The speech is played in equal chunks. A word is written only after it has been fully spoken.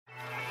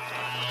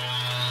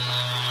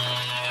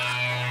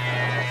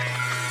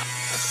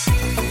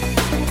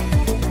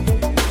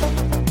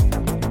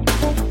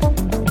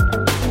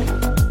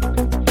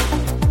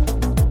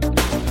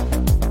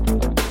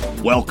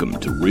Welcome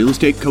to Real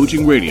Estate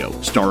Coaching Radio,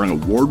 starring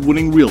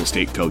award-winning real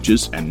estate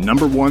coaches and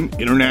 #1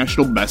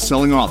 international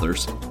best-selling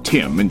authors,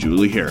 Tim and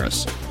Julie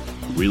Harris.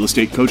 Real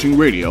Estate Coaching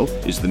Radio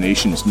is the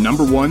nation's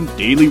 #1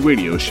 daily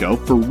radio show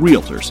for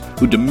realtors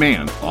who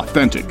demand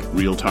authentic,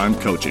 real-time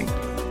coaching.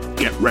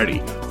 Get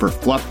ready for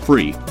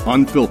fluff-free,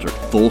 unfiltered,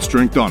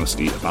 full-strength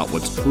honesty about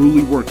what's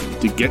truly working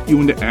to get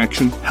you into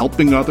action,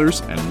 helping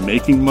others, and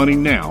making money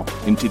now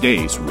in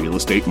today's real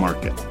estate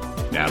market.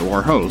 Now to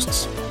our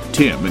hosts,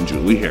 Tim and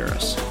Julie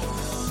Harris.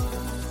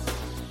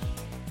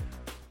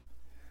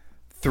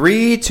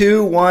 3,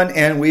 2, 1,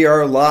 and we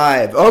are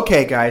live.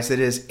 Okay, guys, it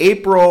is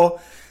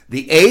April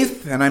the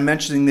 8th, and I'm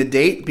mentioning the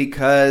date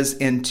because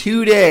in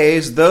 2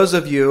 days, those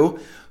of you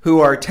who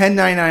are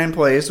 1099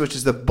 employees, which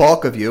is the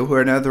bulk of you, who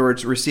are in other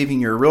words receiving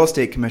your real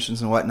estate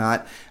commissions and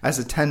whatnot as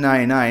a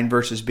 1099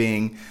 versus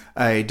being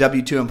a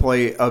W-2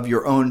 employee of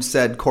your own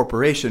said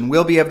corporation,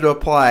 will be able to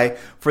apply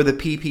for the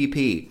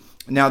PPP.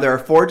 Now, there are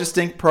 4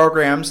 distinct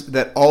programs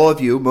that all of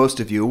you, most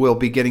of you, will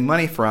be getting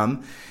money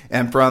from.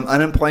 And from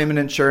unemployment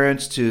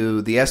insurance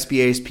to the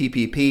SBA's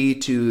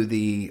PPP to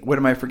the, what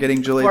am I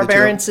forgetting, Julie?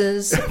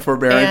 Forbearances.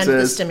 Forbearances.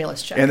 And the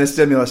stimulus check. And the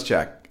stimulus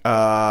check.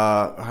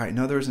 All right,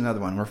 no, there was another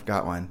one. We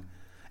forgot one.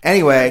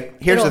 Anyway,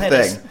 here's the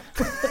thing.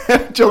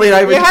 Julie and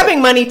I You're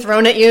having money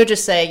thrown at you,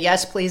 just say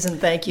yes, please,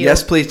 and thank you.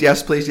 Yes, please,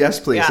 yes, please,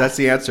 yes, please. Yeah. That's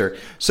the answer.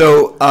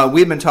 So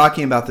we've been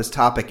talking about this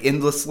topic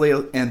endlessly,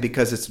 and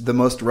because it's the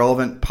most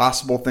relevant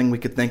possible thing we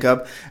could think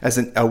of as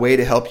a way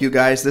to help you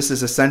guys. This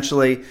is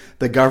essentially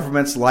the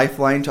government's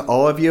lifeline to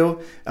all of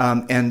you.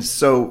 And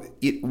so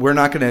we're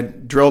not going to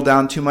drill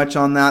down too much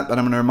on that, but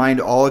I'm going to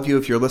remind all of you,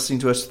 if you're listening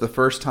to us for the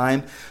first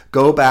time,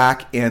 go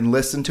back and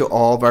listen to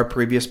all of our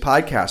previous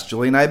podcasts.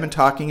 Julie and I have been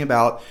talking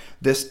about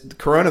this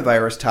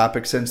coronavirus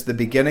topic since the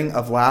beginning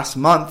of last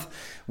month.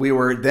 We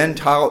were then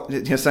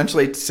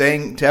essentially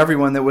saying to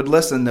everyone that would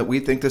listen that we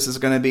think this is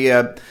going to be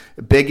a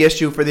big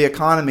issue for the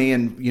economy,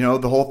 and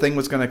the whole thing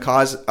was going to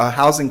cause a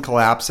housing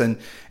collapse, and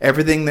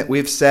everything that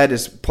we've said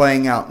is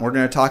playing out. And we're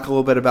going to talk a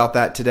little bit about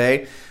that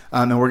today.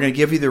 And we're going to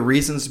give you the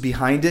reasons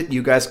behind it.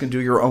 You guys can do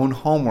your own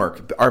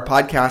homework. Our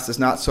podcast is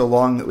not so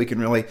long that we can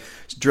really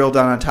drill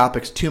down on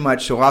topics too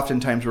much. So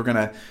oftentimes we're going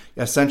to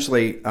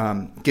essentially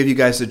give you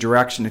guys a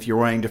direction if you're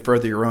wanting to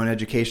further your own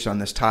education on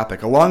this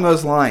topic. Along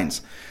those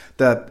lines,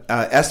 the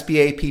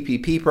SBA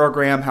PPP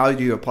program, how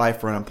do you apply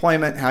for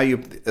unemployment,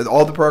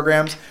 all the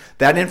programs,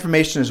 that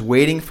information is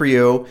waiting for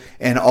you.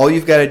 And all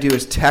you've got to do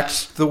is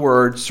text the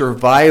word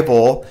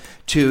survival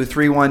to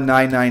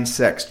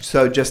 31996.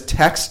 So just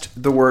text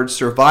the word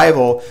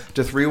survival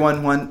to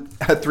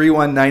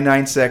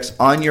 31996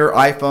 on your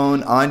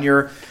iPhone, on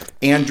your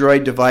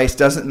Android device,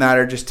 doesn't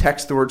matter. Just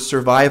text the word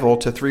survival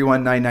to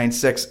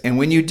 31996. And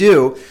when you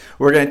do,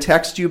 we're going to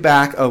text you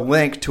back a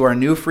link to our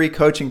new free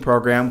coaching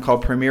program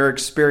called Premier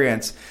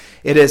Experience.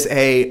 It is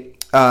a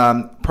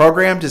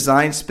program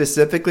designed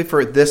specifically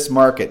for this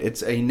market.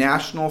 It's a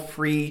national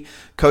free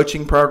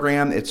coaching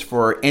program. It's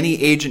for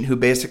any agent who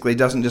basically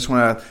doesn't just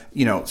want to,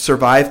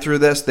 survive through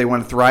this. They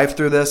want to thrive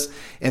through this.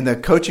 And the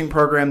coaching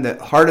program,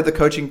 the heart of the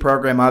coaching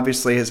program,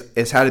 obviously,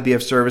 is how to be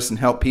of service and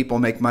help people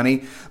make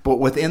money. But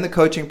within the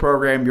coaching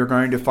program, you're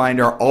going to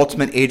find our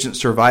Ultimate Agent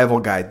Survival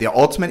Guide. The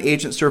Ultimate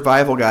Agent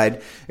Survival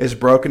Guide is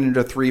broken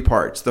into 3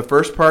 parts. The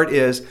first part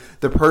is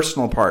the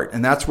personal part,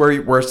 and that's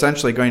where we're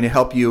essentially going to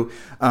help you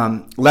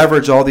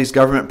leverage all these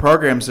government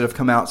programs that have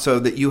come out so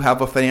that you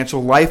have a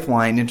financial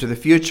lifeline into the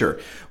future.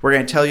 We're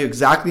going to tell you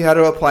exactly how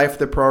to apply for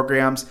the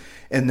programs,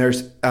 and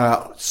there's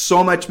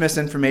so much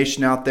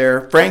misinformation out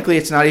there. Frankly,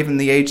 it's not even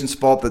the agent's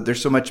fault that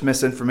there's so much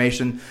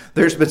misinformation.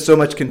 There's been so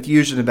much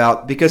confusion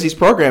because these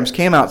programs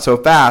came out so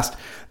fast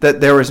that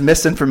there was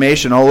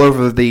misinformation all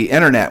over the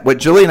internet. What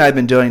Julie and I have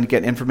been doing to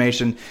get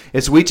information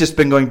is we've just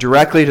been going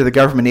directly to the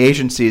government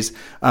agencies'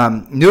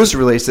 news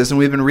releases, and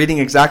we've been reading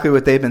exactly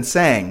what they've been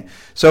saying.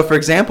 So, for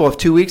example, if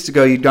 2 weeks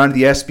ago you'd gone to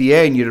the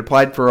SBA and you'd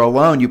applied for a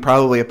loan, you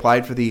probably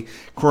applied for the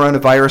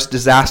Coronavirus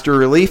Disaster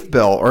Relief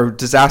Bill or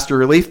Disaster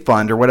Relief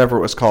Fund or whatever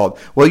it was called.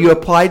 Well, you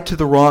applied to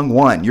the wrong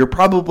one. You're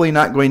probably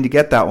not going to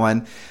get that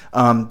one.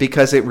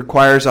 Because it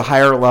requires a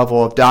higher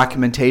level of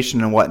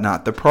documentation and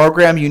whatnot. The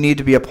program you need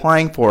to be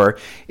applying for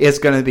is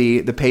going to be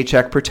the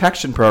Paycheck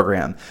Protection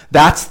Program.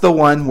 That's the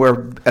one where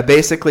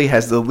basically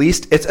has the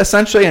least, it's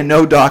essentially a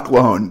no-doc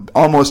loan,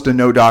 almost a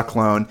no-doc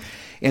loan.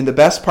 And the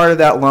best part of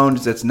that loan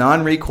is it's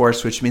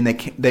non-recourse, which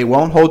means they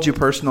won't hold you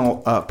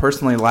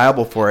personally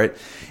liable for it.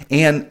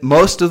 And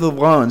most of the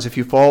loans, if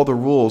you follow the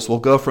rules, will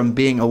go from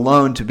being a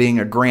loan to being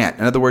a grant.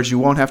 In other words, you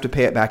won't have to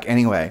pay it back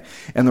anyway.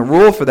 And the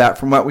rule for that,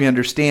 from what we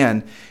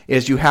understand,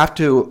 is you have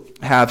to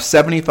have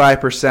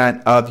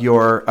 75% of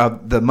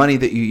the money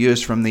that you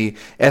use from the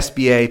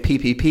SBA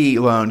PPP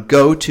loan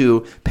go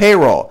to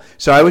payroll.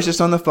 So I was just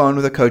on the phone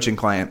with a coaching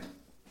client.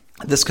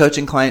 This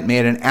coaching client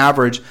made an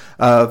average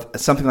of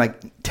something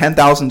like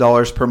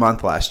 $10,000 per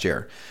month last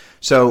year.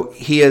 So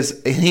he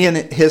in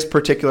his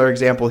particular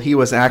example, he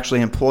was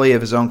actually an employee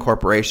of his own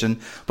corporation,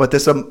 but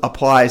this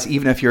applies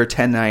even if you're a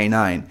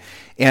 1099.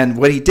 And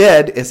what he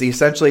did is he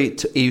essentially,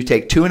 you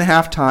take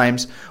 2.5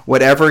 times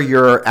whatever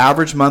your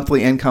average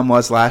monthly income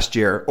was last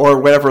year,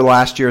 or whatever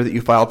last year that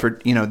you filed for,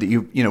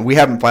 we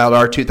haven't filed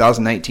our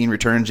 2019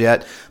 returns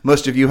yet.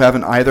 Most of you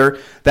haven't either.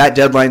 That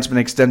deadline's been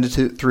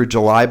extended through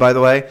July, by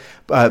the way.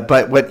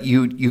 But what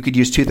you could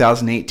use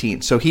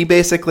 2018. So he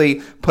basically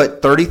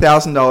put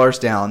 $30,000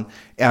 down.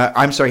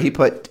 He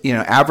put,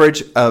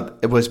 average of,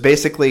 it was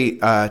basically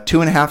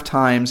 2.5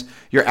 times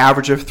your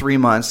average of 3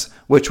 months,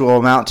 which will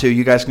amount to,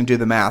 you guys can do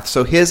the math.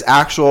 So his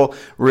actual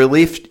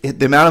relief,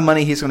 the amount of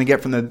money he's going to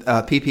get from the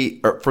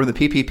PPP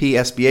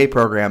SBA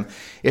program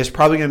is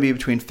probably going to be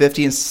between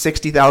 $50,000 and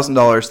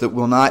 $60,000 that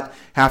will not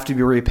have to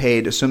be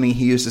repaid, assuming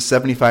he uses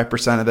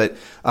 75% of it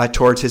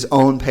towards his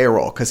own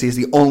payroll, because he's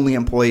the only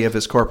employee of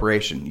his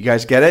corporation. You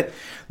guys get it?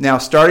 Now,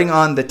 starting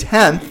on the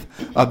 10th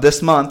of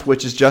this month,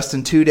 which is just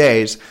in 2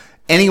 days,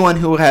 anyone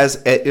who is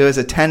a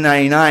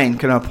 1099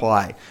 can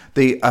apply.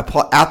 The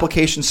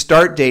application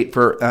start date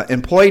for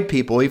employed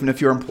people, even if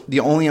you're the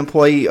only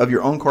employee of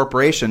your own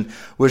corporation,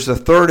 was the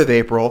 3rd of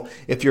April.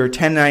 If you're a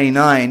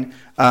 1099,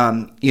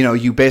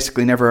 you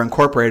basically never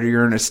incorporated.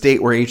 You're in a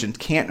state where agents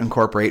can't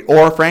incorporate.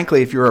 Or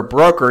frankly, if you're a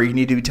broker, you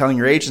need to be telling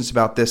your agents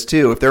about this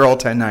too, if they're all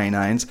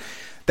 1099s.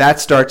 That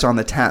starts on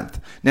the 10th.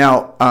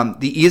 Now,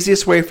 the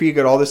easiest way for you to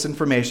get all this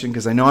information,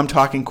 because I know I'm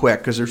talking quick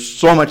because there's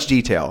so much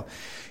detail.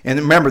 And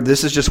remember,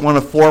 this is just one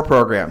of 4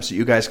 programs that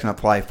you guys can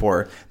apply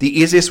for. The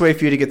easiest way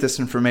for you to get this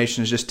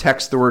information is just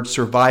text the word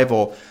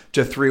survival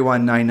to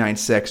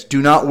 31996.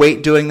 Do not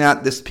wait doing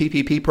that. This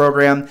PPP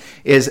program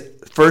is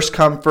first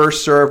come,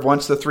 first serve.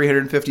 Once the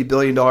 $350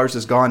 billion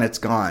is gone, it's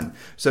gone.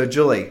 So,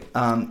 Julie,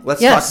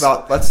 let's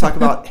talk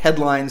about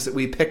headlines that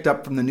we picked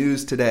up from the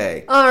news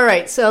today. All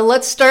right, so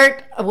let's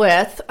start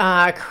with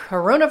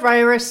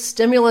coronavirus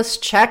stimulus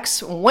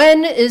checks.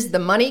 When is the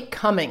money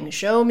coming?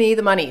 Show me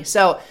the money.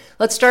 So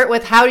let's start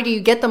with, how do you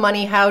get the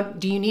money? How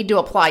do you need to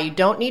apply? You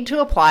don't need to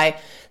apply.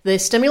 The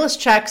stimulus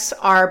checks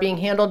are being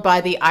handled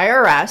by the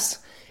IRS.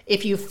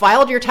 If you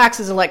filed your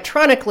taxes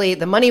electronically,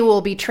 the money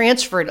will be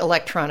transferred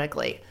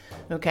electronically.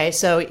 Okay,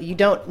 so you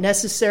don't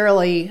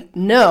necessarily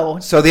know.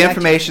 So the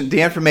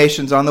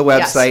information's on the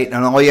website, yes.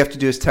 And all you have to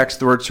do is text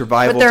the word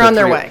survival. But they're on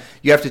their way.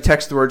 You have to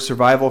text the word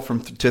survival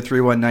to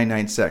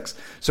 31996.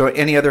 So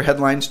any other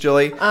headlines,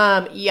 Julie?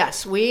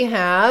 Yes, we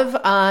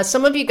have.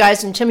 Some of you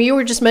guys, and Tim, you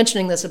were just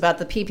mentioning this about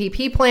the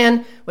PPP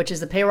plan, which is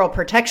the payroll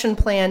protection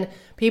plan.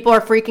 People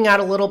are freaking out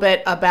a little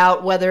bit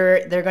about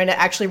whether they're going to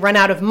actually run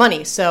out of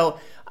money. So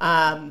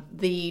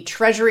the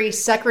Treasury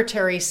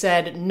Secretary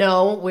said,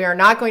 no, we are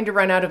not going to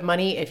run out of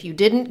money. If you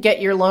didn't get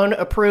your loan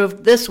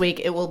approved this week,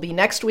 it will be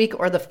next week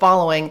or the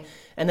following,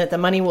 and that the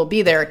money will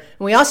be there. And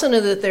we also know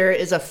that there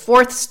is a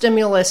 4th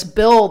stimulus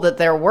bill that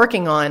they're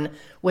working on,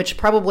 which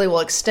probably will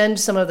extend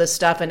some of this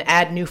stuff and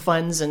add new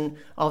funds and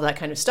all that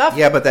kind of stuff.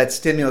 Yeah, but that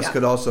stimulus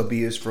could also be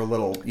used for a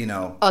little,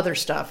 other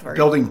stuff. Or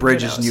building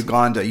bridges in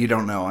Uganda. You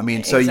don't know. I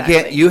mean, so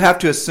exactly. you have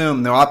to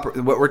assume,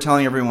 what we're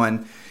telling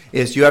everyone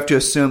is you have to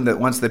assume that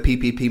once the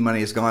PPP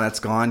money is gone, it's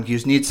gone. You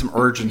just need some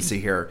urgency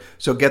here.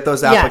 So get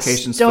those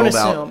applications filled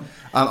out.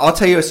 I'll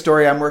tell you a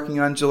story I'm working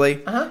on,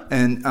 Julie.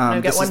 And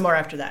I've got one more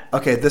after that.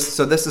 Okay, this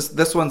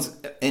one's,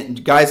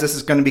 guys, this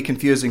is going to be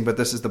confusing, but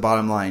this is the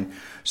bottom line.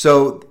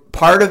 So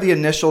part of the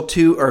initial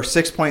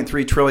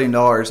 $6.3 trillion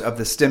of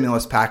the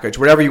stimulus package,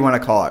 whatever you want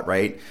to call it,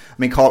 right? I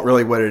mean, call it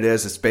really what it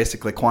is. It's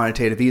basically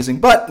quantitative easing,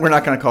 but we're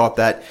not going to call it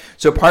that.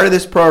 So part of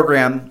this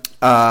program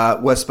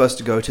was supposed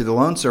to go to the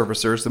loan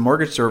servicers, the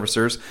mortgage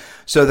servicers,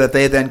 so that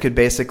they then could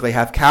basically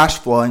have cash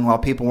flowing while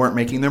people weren't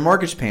making their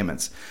mortgage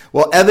payments.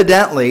 Well,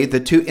 evidently, the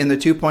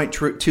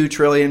 $2.2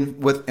 trillion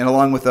and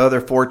along with the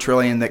other $4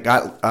 trillion that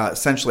got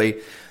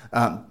essentially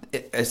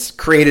it's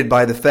created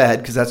by the Fed,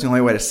 because that's the only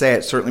way to say it.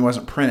 It certainly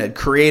wasn't printed.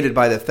 Created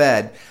by the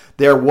Fed.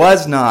 There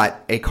was not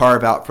a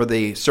carve out for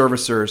the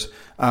servicers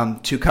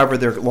to cover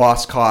their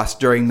lost costs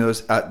during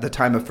the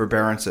time of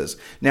forbearances.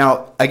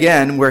 Now,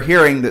 again, we're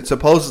hearing that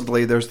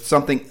supposedly there's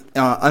something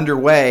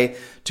underway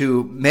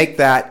to make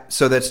that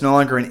so that it's no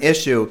longer an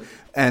issue,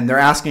 and they're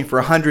asking for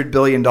 $100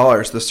 billion, the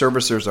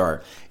servicers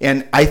are.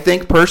 And I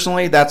think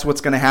personally that's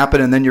what's going to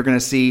happen, and then you're going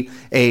to see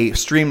a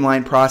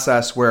streamlined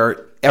process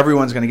where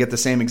everyone's going to get the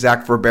same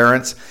exact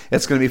forbearance.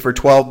 It's going to be for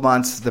 12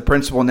 months. The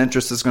principal and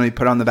interest is going to be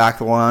put on the back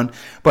of the loan.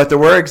 But there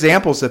were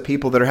examples of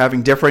people that are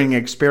having differing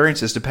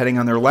experiences depending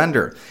on their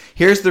lender.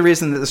 Here's the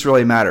reason that this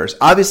really matters.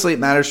 Obviously, it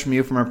matters from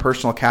you from a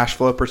personal cash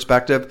flow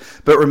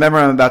perspective. But remember,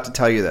 I'm about to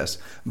tell you this.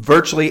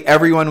 Virtually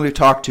everyone we've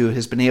talked to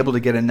has been able to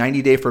get a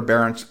 90-day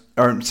forbearance,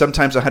 or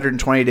sometimes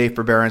 120-day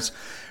forbearance,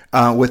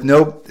 with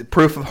no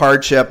proof of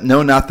hardship,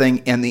 no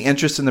nothing, and the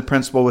interest and the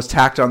principal was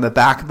tacked on the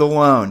back of the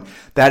loan.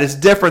 That is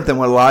different than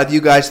what a lot of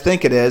you guys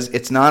think it is.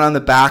 It's not on the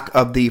back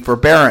of the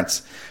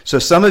forbearance. So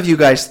some of you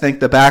guys think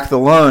the back of the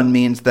loan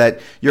means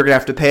that you're going to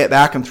have to pay it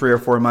back in 3 or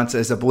 4 months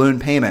as a balloon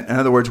payment. In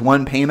other words,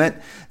 one payment.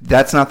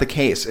 That's not the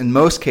case. In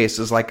most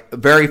cases, like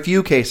very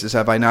few cases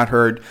have I not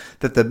heard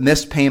that the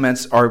missed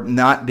payments are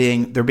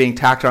they're being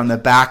tacked on the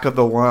back of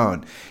the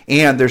loan.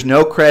 And there's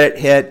no credit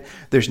hit.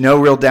 There's no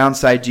real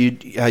downside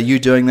to you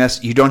doing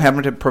this. You don't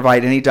have to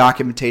provide any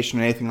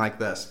documentation or anything like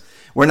this.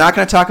 We're not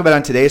going to talk about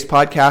on today's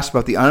podcast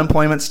about the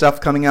unemployment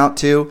stuff coming out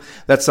too.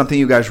 That's something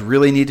you guys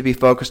really need to be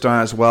focused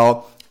on as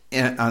well.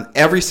 And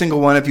every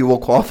single one of you will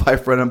qualify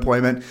for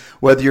unemployment,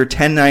 whether you're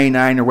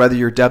 1099 or whether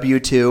you're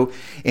W-2.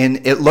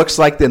 And it looks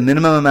like the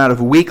minimum amount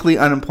of weekly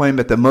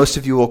unemployment that most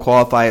of you will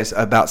qualify is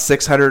about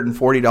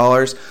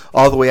 $640,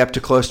 all the way up to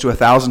close to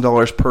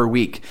 $1,000 per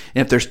week.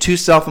 And if there's two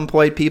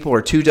self-employed people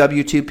or two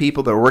W-2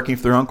 people that are working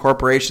for their own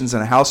corporations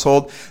in a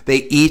household, they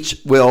each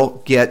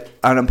will get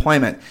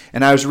unemployment.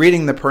 And I was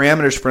reading the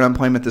parameters for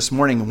unemployment this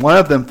morning. One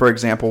of them, for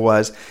example,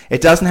 was it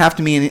doesn't have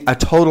to mean a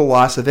total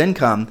loss of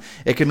income.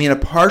 It could mean a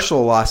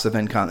partial loss of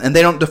income. And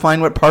they don't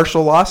define what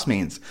partial loss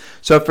means.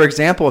 So, for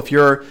example, if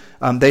you're,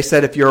 they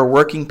said if you're a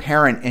working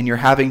parent and you're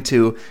having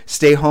to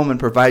stay home and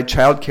provide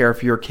childcare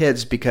for your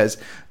kids because,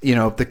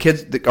 the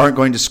kids that aren't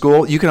going to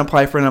school, you can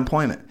apply for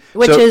unemployment.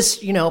 Which is,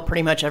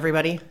 pretty much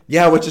everybody.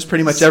 Yeah, which is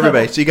pretty much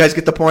everybody. So you guys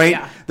get the point?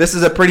 Yeah. This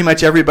is a pretty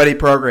much everybody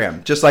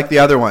program, just like the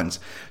other ones.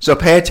 So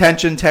pay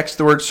attention, text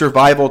the word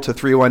survival to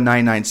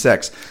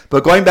 31996.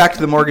 But going back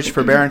to the mortgage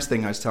forbearance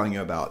thing I was telling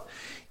you about,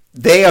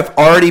 they have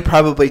already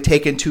probably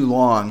taken too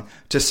long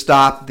to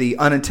stop the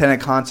unintended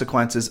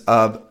consequences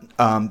of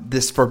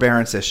this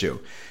forbearance issue.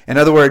 In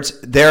other words,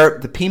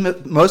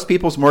 most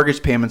people's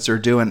mortgage payments are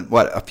due in,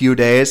 a few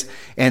days,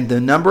 and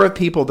the number of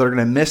people that are going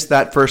to miss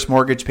that first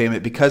mortgage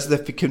payment because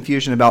of the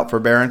confusion about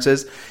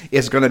forbearances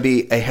is going to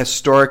be a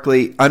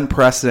historically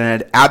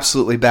unprecedented,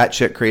 absolutely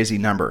batshit crazy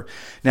number.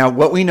 Now,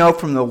 what we know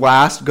from the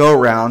last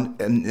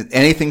go-around, and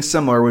anything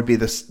similar would be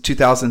the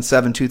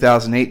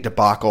 2007-2008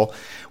 debacle,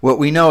 what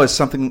we know is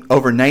something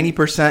over 90%,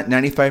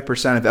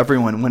 95% of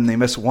everyone, when they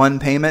miss one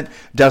payment,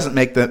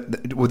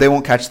 they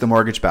won't catch the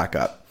mortgage back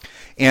up.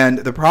 And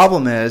the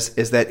problem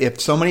is that if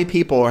so many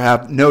people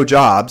have no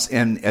jobs,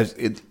 and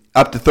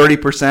up to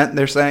 30%,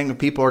 they're saying, of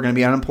people are going to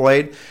be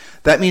unemployed,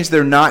 that means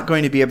they're not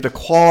going to be able to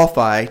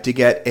qualify to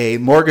get a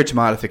mortgage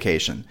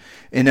modification.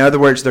 In other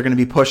words, they're going to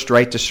be pushed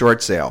right to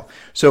short sale.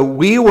 So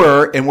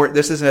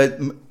this is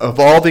an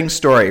evolving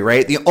story,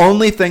 right? The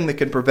only thing that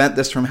can prevent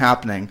this from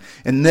happening,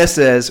 and this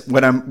is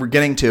what we're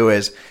getting to,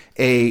 is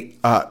a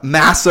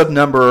massive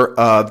number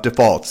of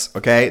defaults,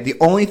 okay? The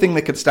only thing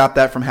that could stop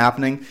that from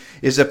happening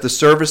is if the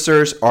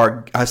servicers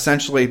are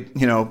essentially,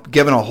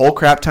 given a whole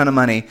crap ton of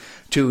money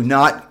to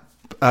not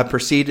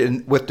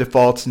proceed with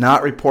defaults,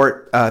 not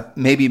report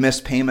maybe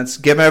missed payments,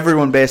 give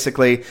everyone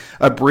basically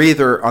a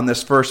breather on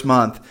this first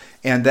month,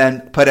 and then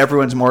put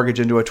everyone's mortgage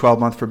into a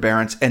 12-month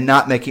forbearance and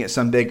not making it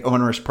some big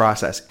onerous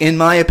process. In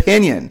my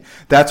opinion,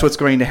 that's what's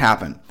going to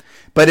happen.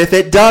 But if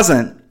it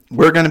doesn't,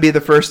 we're going to be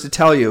the first to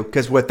tell you,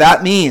 because what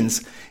that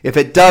means, if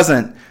it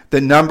doesn't, the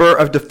number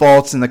of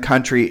defaults in the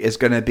country is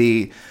going to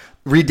be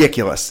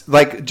ridiculous.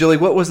 Like, Julie,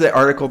 what was the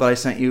article that I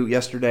sent you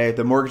yesterday?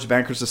 The Mortgage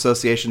Bankers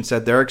Association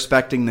said they're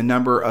expecting the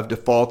number of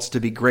defaults to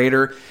be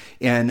greater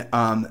in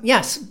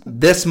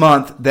this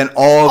month than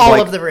all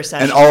of the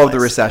recession. And all of the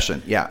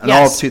recession. Yeah. And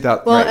all of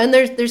 2000. Well, right. And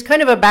there's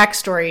kind of a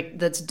backstory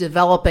that's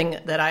developing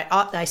that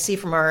I see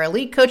from our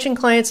elite coaching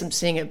clients. I'm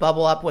seeing it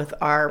bubble up with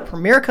our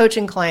premier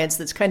coaching clients.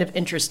 That's kind of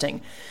interesting.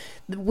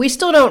 We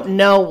still don't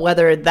know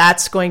whether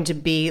that's going to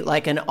be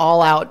like an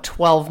all-out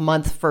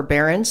 12-month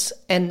forbearance.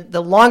 And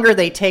the longer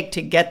they take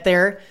to get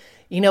there,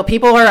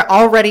 people are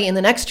already in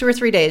the next 2 or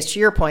 3 days, to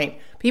your point,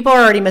 people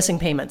are already missing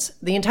payments.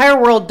 The entire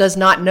world does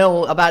not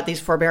know about these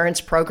forbearance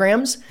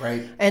programs.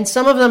 Right. And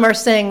some of them are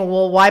saying,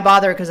 well, why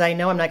bother? Because I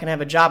know I'm not going to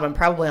have a job. I'm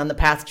probably on the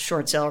path to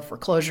short sale or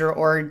foreclosure,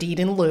 or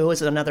deed in lieu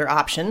is another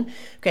option.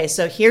 Okay,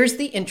 so here's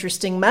the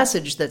interesting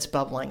message that's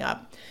bubbling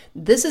up.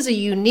 This is a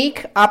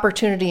unique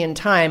opportunity in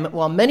time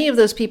while many of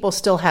those people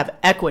still have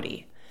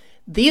equity.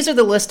 These are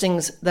the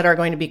listings that are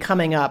going to be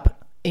coming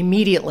up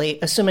immediately,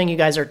 assuming you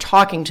guys are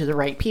talking to the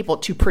right people,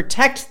 to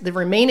protect the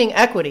remaining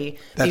equity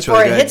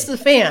before it hits the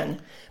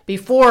fan.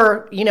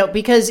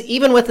 Because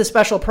even with the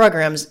special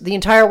programs, the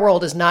entire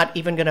world is not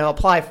even going to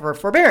apply for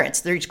forbearance.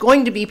 There's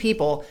going to be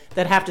people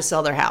that have to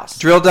sell their house.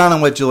 Drill down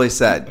on what Julie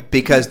said,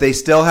 because they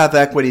still have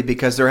equity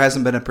because there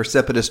hasn't been a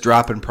precipitous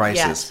drop in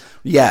prices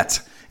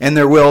yet. And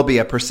there will be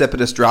a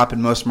precipitous drop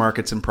in most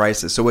markets and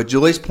prices. So what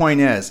Julie's point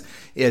is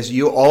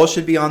you all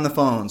should be on the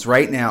phones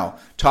right now,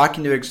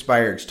 talking to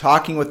expireds,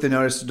 talking with the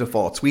notice of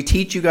defaults. We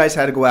teach you guys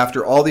how to go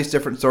after all these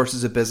different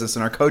sources of business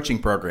in our coaching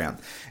program.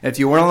 And if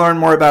you want to learn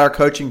more about our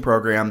coaching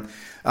program,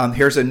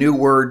 here's a new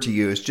word to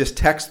use. Just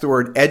text the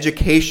word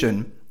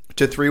education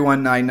to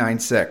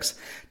 31996.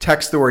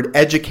 Text the word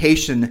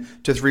education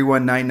to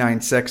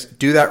 31996.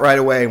 Do that right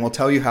away, and we'll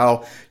tell you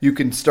how you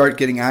can start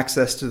getting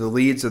access to the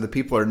leads of the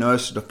people that are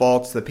notice of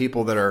defaults, the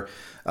people that are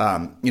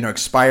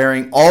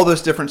expiring, all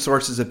those different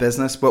sources of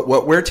business. But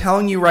what we're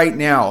telling you right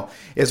now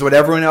is what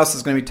everyone else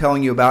is going to be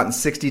telling you about in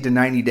 60 to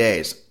 90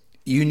 days.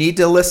 You need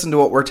to listen to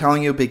what we're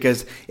telling you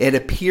because it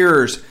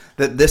appears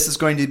that this is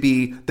going to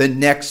be the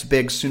next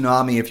big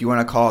tsunami, if you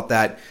want to call it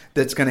that,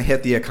 that's going to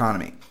hit the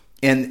economy.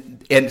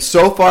 And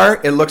so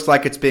far, it looks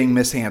like it's being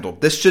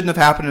mishandled. This shouldn't have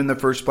happened in the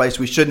first place.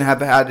 We shouldn't have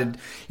had to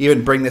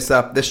even bring this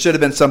up. This should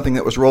have been something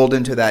that was rolled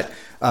into that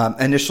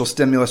initial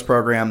stimulus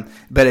program,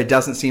 but it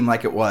doesn't seem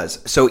like it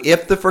was. So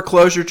if the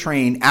foreclosure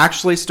train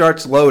actually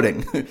starts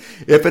loading,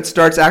 if it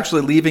starts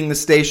actually leaving the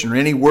station or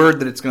any word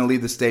that it's going to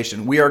leave the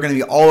station, we are going to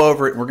be all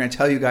over it. And we're going to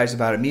tell you guys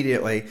about it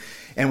immediately.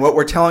 And what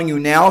we're telling you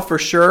now for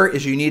sure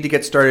is you need to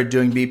get started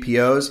doing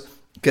BPOs.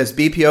 Because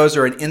BPOs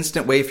are an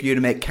instant way for you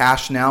to make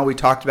cash now. We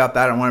talked about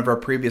that on one of our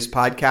previous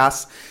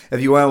podcasts. If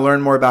you want to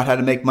learn more about how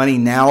to make money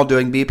now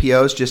doing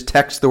BPOs, just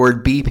text the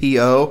word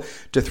BPO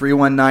to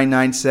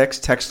 31996.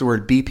 Text the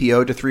word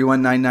BPO to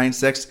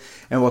 31996,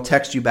 and we'll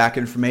text you back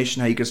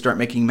information how you can start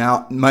making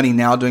money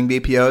now doing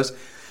BPOs.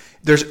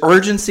 There's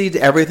urgency to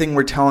everything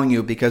we're telling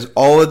you because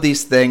all of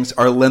these things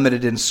are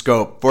limited in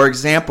scope. For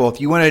example,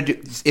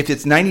 if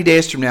it's 90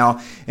 days from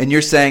now and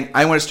you're saying,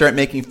 I want to start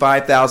making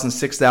 $5,000,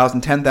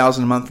 $6,000, $10,000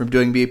 a month from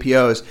doing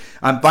BPOs,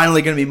 I'm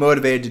finally going to be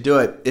motivated to do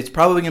it. It's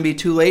probably going to be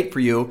too late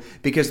for you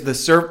because the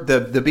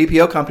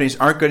BPO companies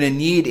aren't going to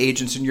need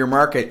agents in your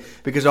market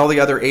because all the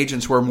other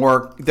agents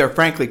they're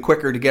frankly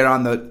quicker to get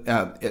on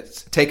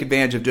take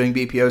advantage of doing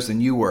BPOs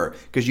than you were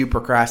because you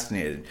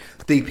procrastinated.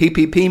 The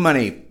PPP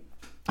money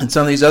and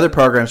some of these other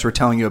programs we're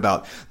telling you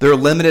about, they're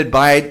limited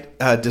by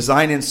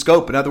design and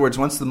scope. In other words,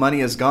 once the money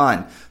is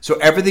gone. So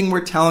everything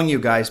we're telling you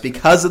guys,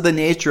 because of the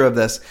nature of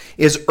this,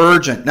 is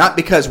urgent. Not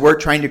because we're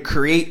trying to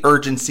create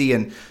urgency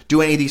and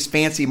do any of these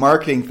fancy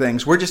marketing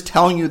things. We're just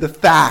telling you the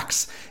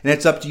facts, and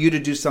it's up to you to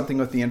do something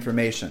with the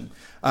information.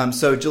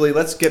 So, Julie,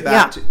 let's get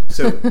back to...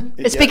 So,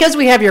 it's because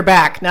we have your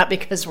back, not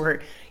because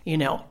we're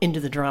into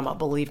the drama,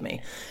 believe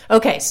me.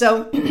 Okay,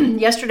 so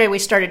yesterday we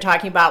started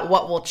talking about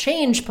what will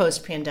change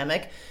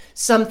post-pandemic.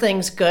 Some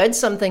things good,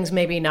 some things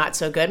maybe not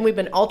so good. And we've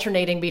been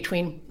alternating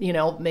between,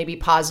 maybe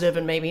positive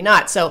and maybe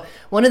not. So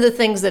one of the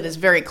things that is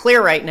very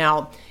clear right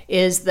now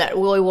is that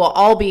we will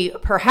all be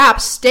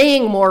perhaps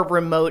staying more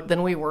remote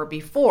than we were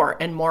before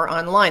and more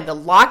online. The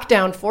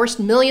lockdown forced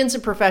millions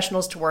of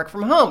professionals to work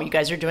from home. You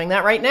guys are doing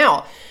that right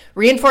now,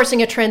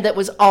 reinforcing a trend that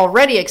was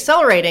already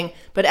accelerating.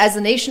 But as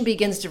the nation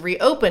begins to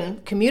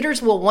reopen,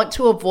 commuters will want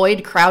to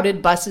avoid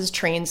crowded buses,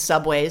 trains,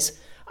 subways.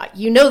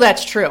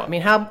 That's true. I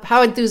mean,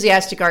 how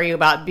enthusiastic are you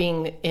about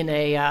being in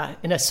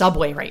a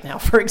subway right now,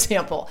 for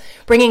example,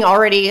 bringing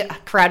already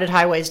crowded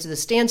highways to the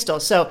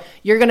standstill? So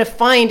you're going to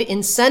find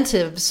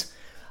incentives,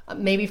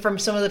 maybe from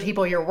some of the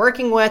people you're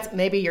working with.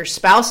 Maybe your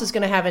spouse is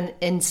going to have an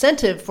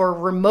incentive for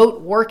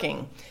remote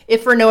working,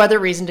 if for no other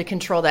reason to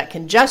control that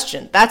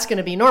congestion. That's going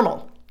to be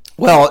normal.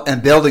 Well,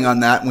 and building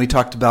on that, and we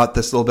talked about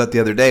this a little bit the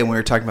other day when we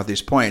were talking about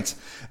these points,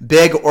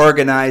 big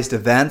organized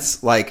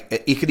events, like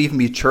it could even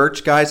be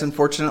church, guys,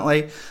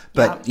 unfortunately,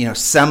 but,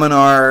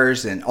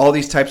 seminars and all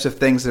these types of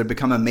things that have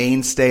become a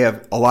mainstay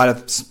of a lot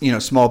of,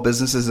 small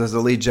businesses as a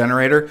lead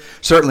generator.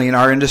 Certainly in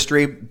our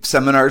industry,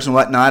 seminars and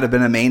whatnot have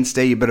been a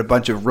mainstay. You put a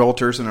bunch of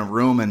realtors in a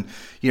room and,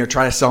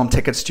 try to sell them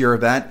tickets to your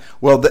event.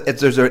 Well,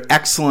 there's an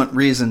excellent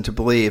reason to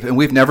believe, and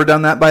we've never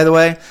done that, by the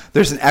way.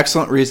 There's an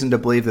excellent reason to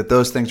believe that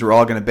those things are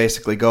all going to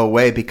basically go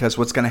away because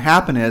what's going to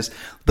happen is,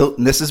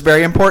 and this is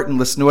very important,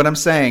 listen to what I'm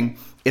saying,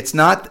 it's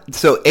not,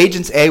 so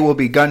agents A will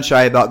be gun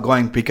shy about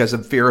going because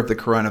of fear of the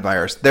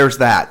coronavirus. There's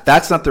that.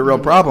 That's not the real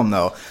problem,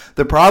 though.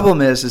 The problem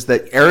is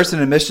that errors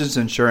and omissions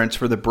insurance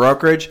for the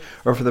brokerage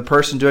or for the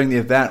person doing the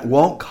event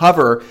won't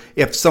cover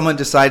if someone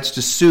decides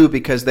to sue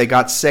because they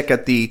got sick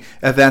at the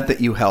event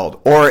that you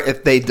held, or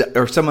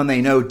if someone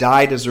they know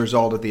died as a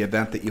result of the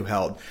event that you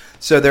held.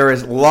 So there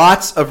is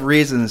lots of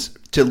reasons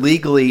to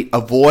legally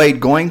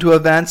avoid going to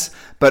events,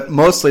 but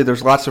mostly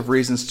there's lots of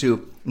reasons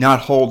to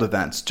not hold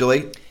events.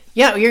 Julie?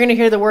 Yeah, you're going to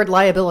hear the word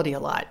liability a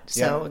lot.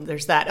 So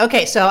There's that.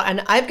 Okay,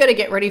 and I've got to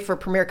get ready for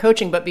Premier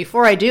Coaching. But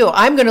before I do,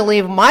 I'm going to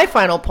leave my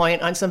final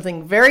point on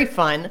something very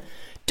fun.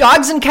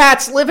 Dogs and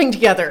cats living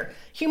together.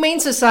 Humane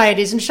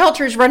societies and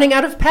shelters running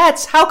out of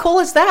pets. How cool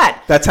is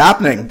that? That's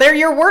happening. They're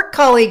your work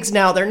colleagues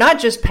now. They're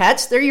not just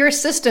pets. They're your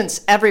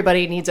assistants.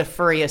 Everybody needs a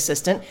furry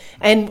assistant.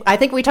 And I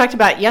think we talked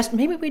about,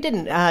 maybe we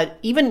didn't.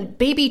 Even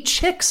baby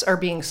chicks are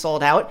being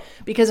sold out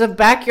because of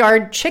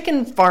backyard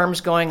chicken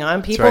farms going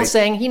on. People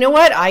saying, you know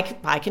what? I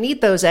can eat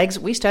those eggs.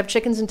 We used to have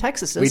chickens in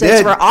Texas. Those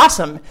eggs were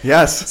awesome.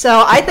 Yes.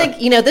 So I think,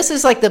 this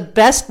is like the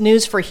best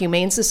news for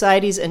humane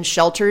societies and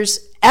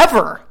shelters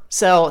ever.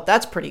 So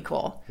that's pretty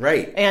cool.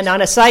 Right. And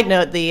on a side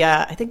note,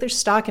 I think there's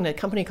stock in a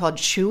company called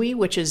Chewy,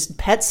 which is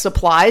pet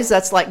supplies.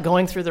 That's like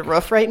going through the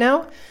roof right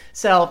now.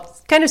 So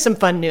kind of some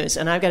fun news.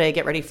 And I've got to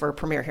get ready for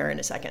Premier here in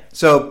a second.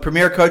 So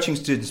Premier Coaching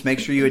students, make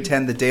sure you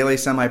attend the daily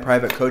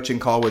semi-private coaching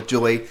call with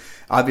Julie.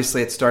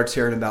 Obviously, it starts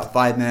here in about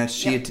 5 minutes.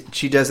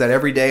 She does that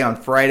every day on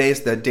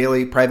Fridays. The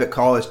daily private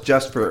call is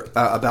just for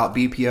about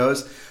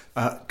BPOs,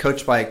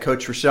 coached by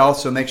Coach Rochelle.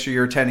 So make sure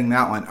you're attending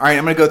that one. All right,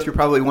 I'm going to go through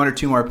probably one or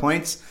two more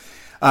points.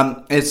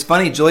 It's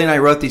funny, Julie and I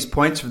wrote these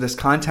points for this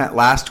content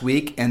last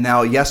week, and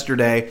now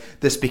yesterday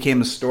this became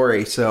a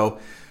story. So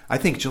I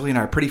think Julie and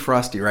I are pretty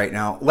frosty right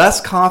now. Less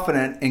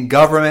confident in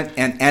government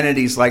and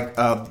entities like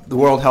the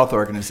World Health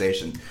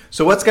Organization.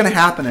 So what's going to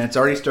happen, and it's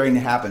already starting to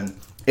happen,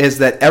 is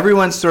that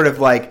everyone's sort of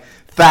like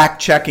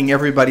fact-checking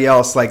everybody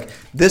else. Like,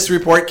 this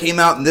report came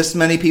out and this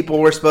many people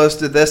were exposed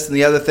to this and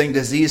the other thing,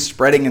 disease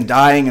spreading and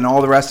dying and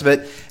all the rest of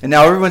it. And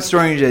now everyone's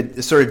starting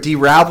to sort of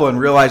de-ravel and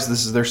realize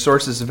this is their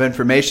sources of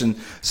information.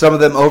 Some of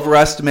them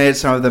overestimated,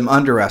 some of them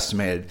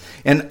underestimated.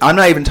 And I'm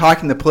not even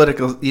talking the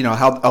political,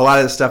 how a lot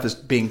of this stuff is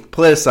being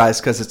politicized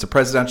because it's a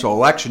presidential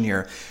election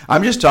year.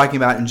 I'm just talking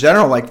about in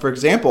general, like, for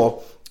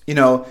example,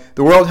 the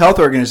World Health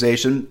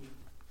Organization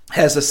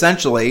has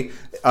essentially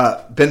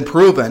been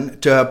proven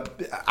to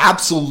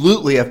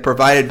absolutely have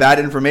provided bad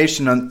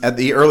information at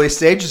the early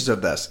stages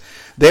of this.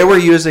 They were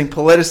using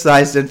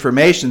politicized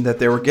information that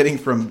they were getting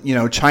from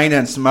China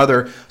and some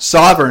other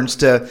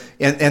sovereigns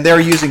and they're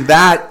using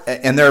that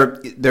and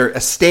they're a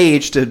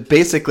stage to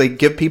basically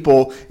give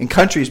people in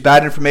countries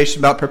bad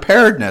information about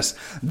preparedness.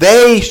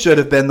 They should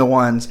have been the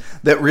ones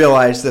that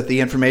realized that the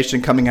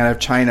information coming out of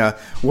China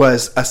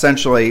was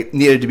essentially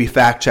needed to be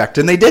fact checked,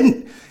 and they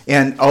didn't.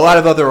 And a lot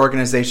of other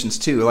organizations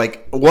too.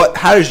 Like,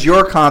 how is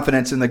your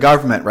confidence in the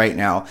government right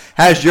now?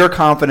 How is your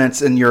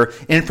confidence in your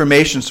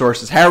information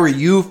sources? How are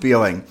you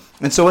feeling?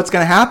 And so what's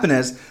going to happen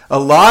is a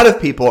lot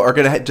of people are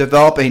going to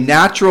develop a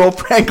natural,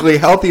 frankly,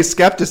 healthy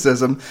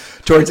skepticism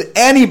towards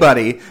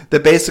anybody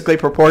that basically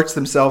purports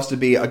themselves to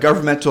be a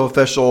governmental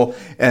official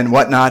and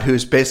whatnot,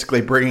 who's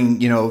basically bringing,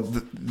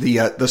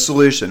 the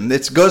solution.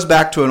 It goes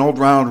back to an old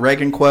Ronald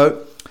Reagan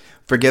quote.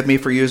 Forgive me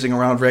for using a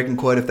Ronald Reagan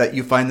quote if that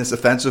you find this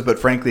offensive, but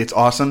frankly, it's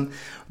awesome.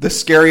 The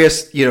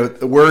scariest,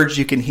 words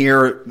you can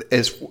hear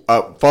is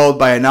followed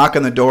by a knock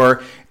on the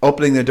door,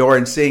 opening the door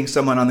and seeing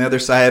someone on the other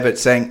side of it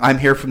saying, I'm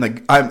from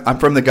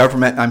the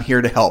government, I'm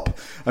here to help.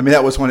 I mean,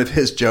 that was one of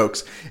his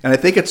jokes. And I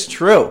think it's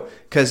true,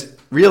 because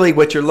really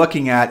what you're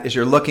looking at is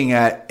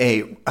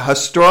a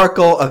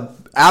historical,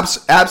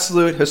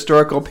 absolute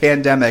historical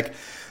pandemic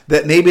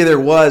that maybe there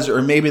was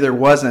or maybe there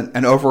wasn't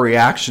an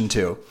overreaction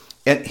to.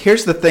 And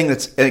here's the thing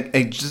that's,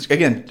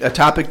 again, a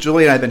topic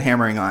Julie and I have been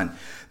hammering on.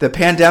 The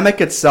pandemic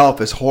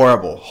itself is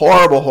horrible,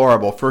 horrible,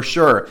 horrible, for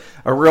sure.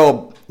 A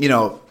real,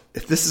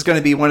 this is going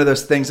to be one of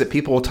those things that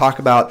people will talk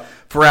about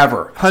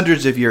forever,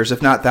 hundreds of years,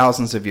 if not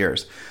thousands of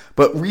years.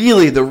 But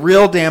really, the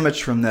real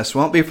damage from this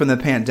won't be from the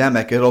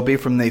pandemic. It'll be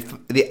from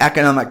the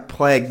economic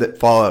plague that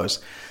follows.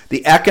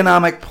 The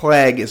economic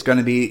plague is going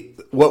to be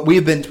what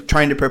we've been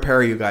trying to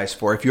prepare you guys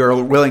for, if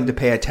you're willing to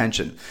pay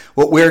attention.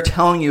 What we're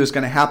telling you is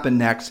going to happen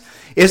next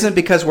isn't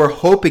because we're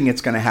hoping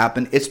it's going to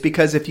happen. It's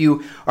because if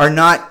you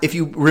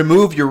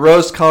remove your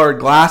rose-colored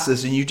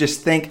glasses and you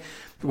just think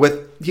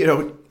with,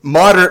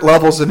 moderate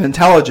levels of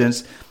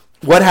intelligence,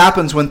 what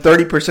happens when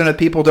 30% of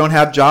people don't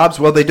have jobs?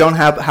 Well, they don't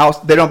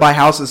buy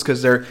houses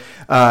because they're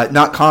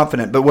not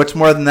confident. But what's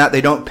more than that,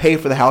 they don't pay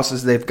for the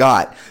houses they've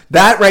got.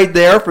 That right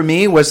there for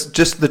me was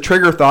just the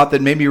trigger thought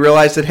that made me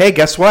realize that, hey,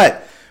 guess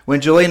what? When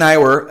Julie and I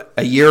were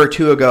a year or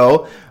two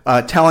ago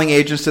telling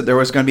agents that there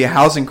was going to be a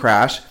housing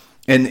crash,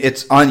 and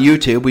it's on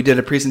YouTube. We did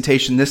a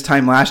presentation this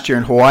time last year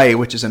in Hawaii,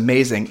 which is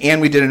amazing. And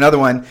we did another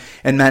one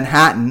in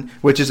Manhattan,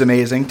 which is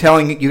amazing,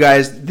 telling you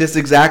guys this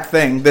exact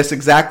thing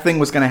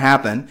was going to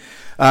happen.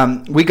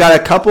 We got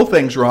a couple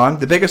things wrong.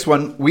 The biggest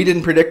one, we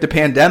didn't predict a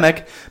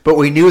pandemic, but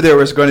we knew there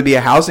was going to be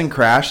a housing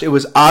crash. It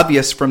was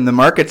obvious from the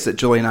markets that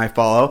Julie and I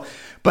follow.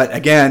 But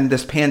again,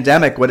 this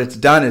pandemic, what it's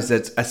done is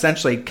it's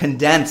essentially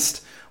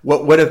condensed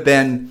what would have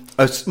been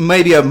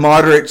maybe a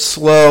moderate,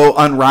 slow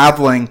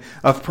unraveling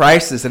of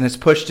prices, and it's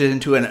pushed it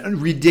into a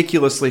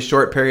ridiculously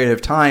short period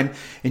of time.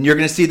 And you're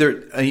going to see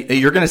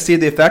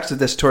the effects of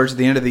this towards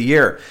the end of the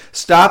year.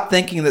 Stop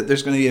thinking that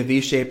there's going to be a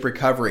V-shaped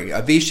recovery.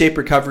 A V-shaped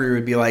recovery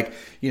would be like,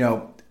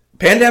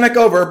 pandemic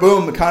over,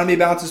 boom, economy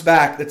bounces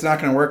back. It's not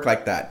going to work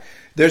like that.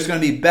 There's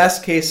going to be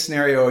best case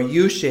scenario, a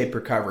U-shaped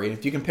recovery. And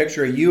if you can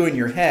picture a U in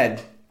your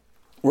head,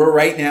 we're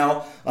right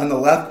now on the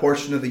left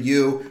portion of the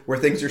U where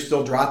things are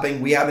still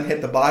dropping. We haven't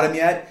hit the bottom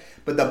yet,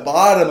 but the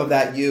bottom of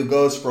that U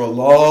goes for a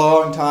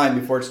long time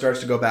before it starts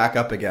to go back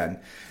up again.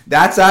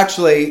 That's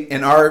actually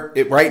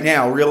right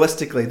now,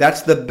 realistically,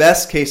 that's the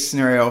best case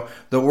scenario.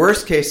 The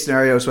worst case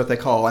scenario is what they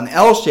call an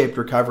L-shaped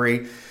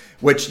recovery,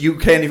 which you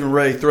can't even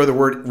really throw the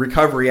word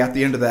recovery at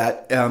the end of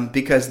that,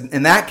 because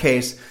in that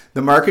case,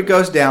 the market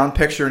goes down,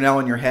 picture an L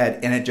in your head,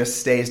 and it just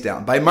stays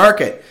down. By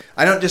market,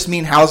 I don't just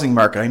mean housing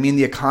market. I mean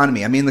the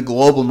economy. I mean the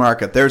global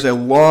market. There's a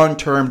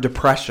long-term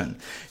depression.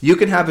 You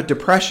can have a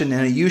depression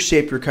and a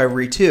U-shaped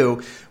recovery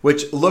too,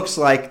 which looks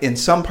like in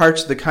some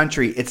parts of the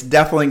country, it's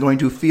definitely going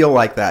to feel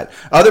like that.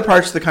 Other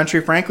parts of the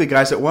country, frankly,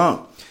 guys, it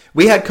won't.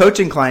 We had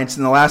coaching clients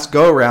in the last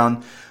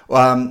go-around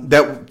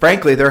that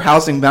frankly their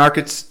housing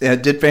markets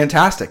did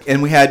fantastic,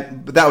 and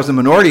that was a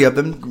minority of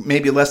them,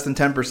 maybe less than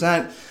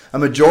 10%. A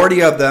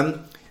majority of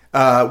them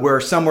were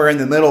somewhere in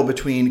the middle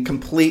between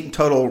complete and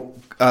total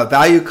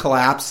value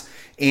collapse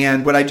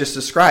and what I just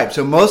described.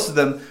 So most of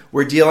them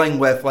were dealing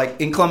with, like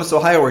in Columbus,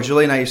 Ohio, where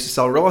Julie and I used to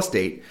sell real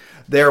estate.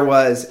 There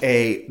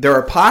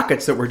are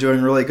pockets that were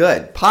doing really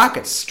good.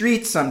 Pockets,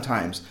 streets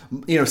sometimes,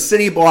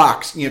 city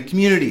blocks,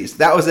 communities.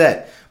 That was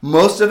it.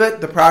 Most of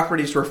it, the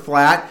properties were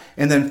flat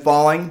and then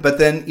falling, but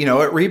then,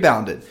 it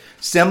rebounded.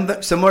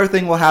 Similar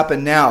thing will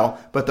happen now,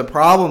 but the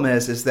problem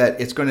is that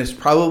it's going to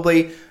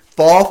probably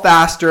fall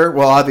faster.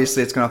 Well,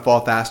 obviously it's going to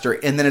fall faster,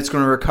 and then it's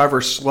going to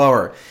recover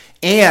slower.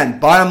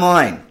 And bottom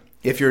line,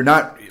 if you're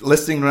not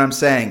listening to what I'm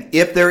saying,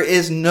 if there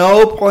is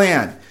no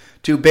plan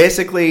to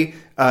basically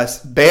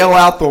bail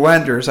out the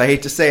lenders, I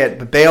hate to say it,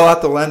 but bail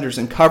out the lenders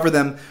and cover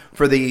them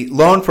for the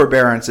loan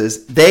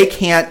forbearances,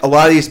 a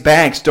lot of these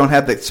banks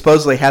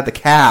supposedly have the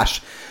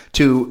cash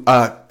to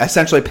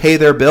essentially pay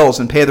their bills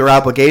and pay their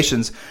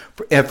obligations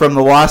from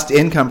the lost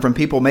income from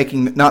people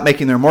not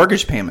making their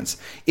mortgage payments.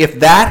 If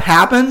that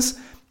happens,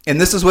 and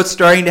this is what's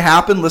starting to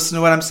happen, listen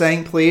to what I'm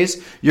saying,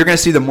 please, you're going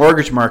to see the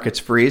mortgage markets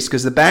freeze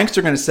because the banks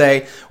are going to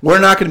say, we're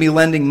not going to be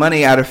lending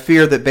money out of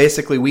fear that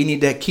basically we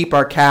need to keep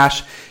our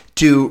cash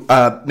to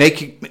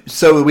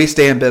so we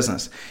stay in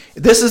business.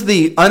 This is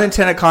the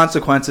unintended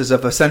consequences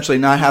of essentially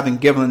not having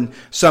given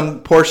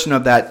some portion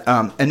of that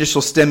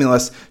initial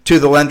stimulus to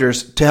the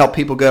lenders to help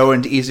people go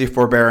into easy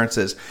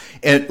forbearances.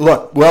 And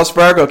look, Wells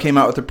Fargo came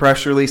out with a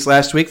press release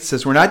last week that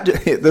says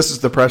this is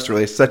the press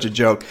release, such a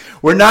joke.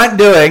 We're not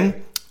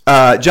doing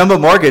jumbo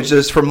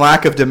mortgages from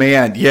lack of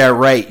demand. Yeah,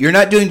 right. You're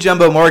not doing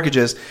jumbo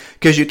mortgages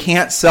because you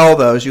can't sell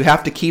those. You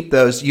have to keep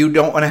those. You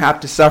don't want to have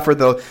to suffer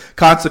the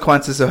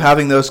consequences of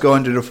having those go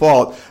into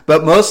default.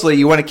 But mostly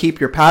you want to keep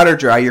your powder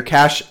dry, your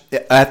cash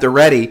at the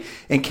ready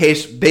in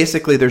case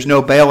basically there's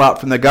no bailout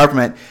from the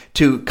government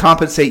to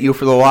compensate you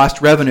for the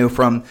lost revenue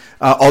from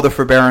all the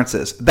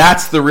forbearances.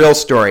 That's the real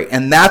story.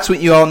 And that's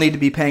what you all need to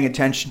be paying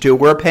attention to.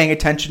 We're paying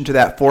attention to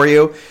that for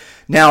you.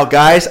 Now,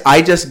 guys,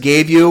 I just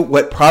gave you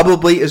what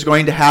probably is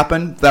going to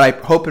happen that I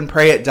hope and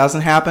pray it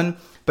doesn't happen.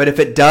 But if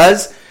it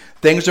does,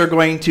 things are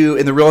going to,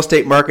 in the real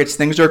estate markets,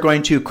 things are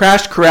going to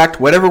crash, correct,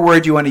 whatever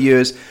word you want to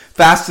use,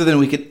 faster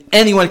than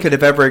anyone could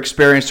have ever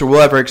experienced or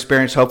will ever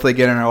experience, hopefully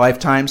again in our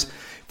lifetimes,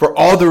 for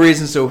all the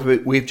reasons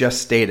that we've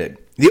just stated.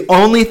 The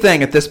only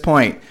thing at this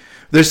point,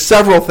 there's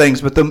several things,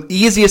 but the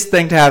easiest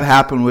thing to have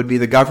happen would be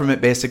the government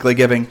basically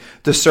giving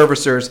the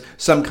servicers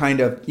some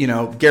kind of,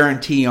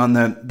 guarantee on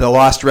the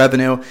lost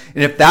revenue.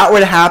 And if that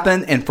were to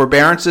happen and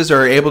forbearances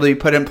are able to be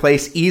put in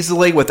place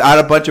easily without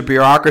a bunch of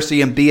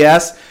bureaucracy and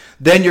BS,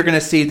 then you're going to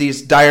see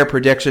these dire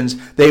predictions.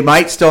 They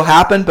might still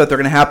happen, but they're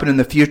going to happen in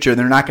the future.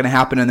 They're not going to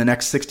happen in the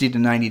next 60 to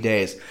 90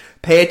 days.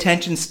 Pay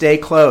attention, stay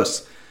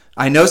close.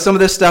 I know some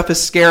of this stuff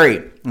is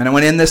scary, and I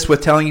went in this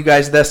with telling you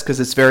guys this because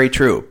it's very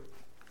true.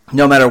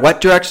 No matter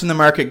what direction the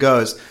market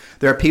goes,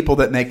 there are people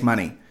that make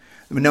money.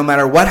 No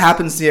matter what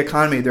happens to the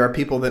economy, there are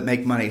people that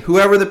make money.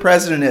 Whoever the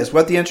president is,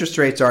 what the interest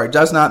rates are, it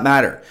does not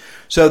matter.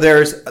 So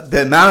there's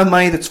the amount of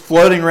money that's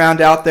floating around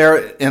out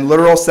there in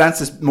literal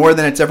sense is more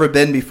than it's ever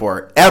been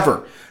before,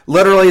 ever.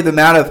 Literally the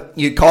amount of,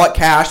 you call it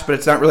cash, but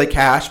it's not really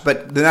cash,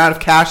 but the amount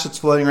of cash that's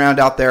floating around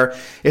out there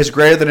is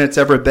greater than it's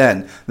ever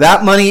been.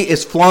 That money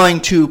is flowing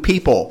to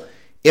people.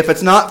 If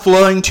it's not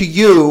flowing to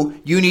you,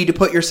 you need to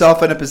put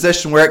yourself in a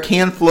position where it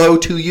can flow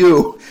to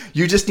you.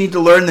 You just need to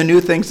learn the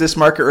new things this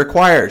market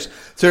requires.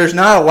 So there's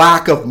not a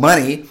lack of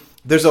money.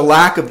 There's a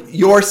lack of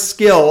your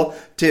skill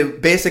to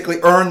basically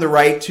earn the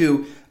right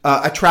to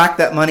attract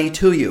that money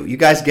to you. You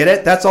guys get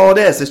it? That's all it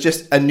is. It's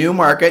just a new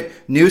market,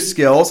 new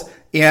skills,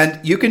 and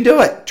you can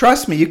do it.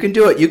 Trust me, you can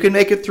do it. You can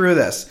make it through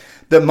this.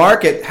 The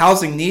market,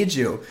 housing needs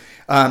you.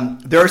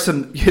 There are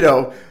some,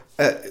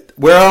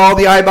 where are all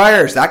the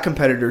iBuyers? That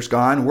competitor's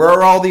gone. Where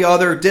are all the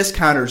other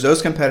discounters?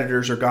 Those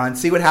competitors are gone.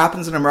 See what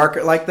happens in a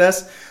market like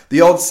this?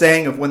 The old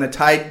saying of when the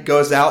tide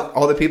goes out,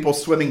 all the people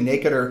swimming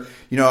naked are,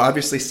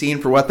 obviously seen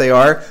for what they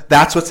are.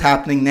 That's what's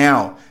happening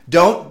now.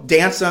 Don't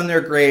dance on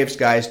their graves,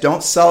 guys.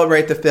 Don't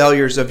celebrate the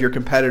failures of your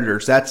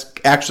competitors. That's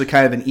actually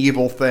kind of an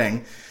evil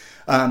thing.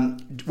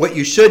 What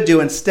you should do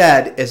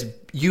instead is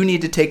you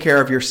need to take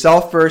care of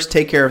yourself first,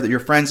 take care of your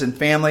friends and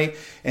family,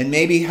 and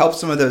maybe help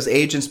some of those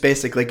agents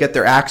basically get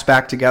their acts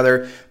back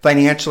together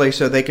financially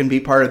so they can be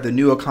part of the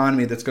new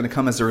economy that's going to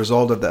come as a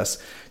result of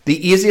this.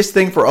 The easiest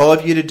thing for all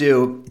of you to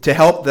do to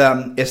help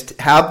them is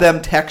to have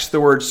them text the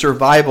word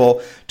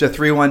survival to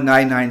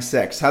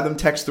 31996. Have them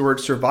text the word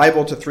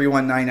survival to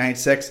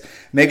 31996.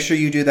 Make sure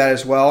you do that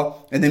as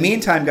well. In the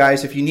meantime,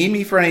 guys, if you need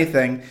me for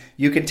anything,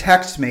 you can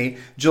text me.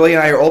 Julie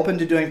and I are open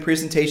to doing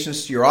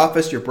presentations to your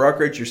office, your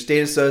brokerage, your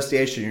state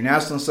association, your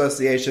national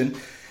association.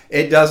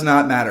 It does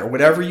not matter.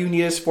 Whatever you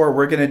need us for,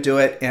 we're going to do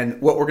it.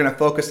 And what we're going to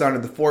focus on are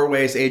the 4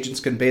 ways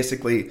agents can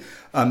basically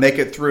make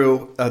it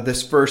through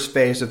this first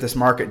phase of this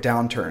market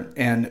downturn.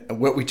 And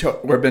what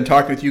we've been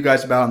talking with you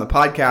guys about on the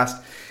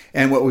podcast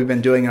and what we've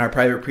been doing in our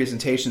private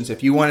presentations.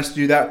 If you want us to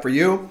do that for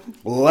you,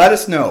 let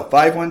us know.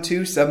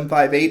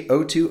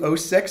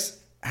 512-758-0206.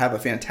 Have a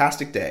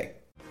fantastic day.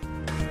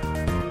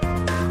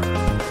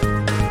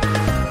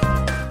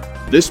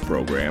 This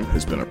program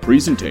has been a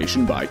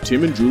presentation by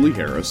Tim and Julie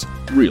Harris,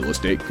 Real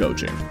Estate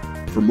Coaching.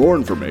 For more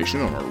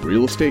information on our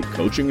real estate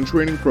coaching and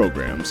training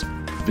programs,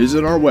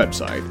 visit our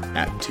website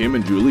at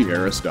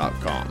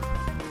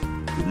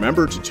timandjulieharris.com.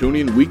 Remember to tune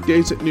in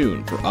weekdays at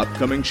noon for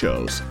upcoming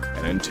shows,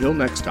 and until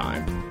next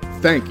time,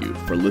 Thank you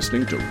for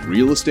listening to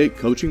Real Estate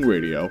Coaching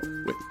Radio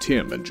with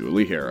Tim and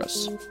Julie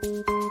Harris.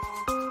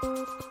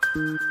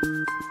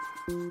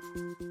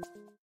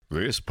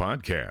 This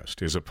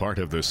podcast is a part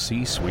of the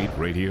C-Suite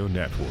Radio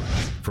Network.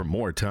 For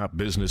more top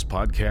business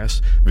podcasts,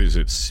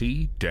 visit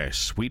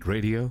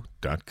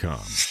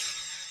c-suiteradio.com.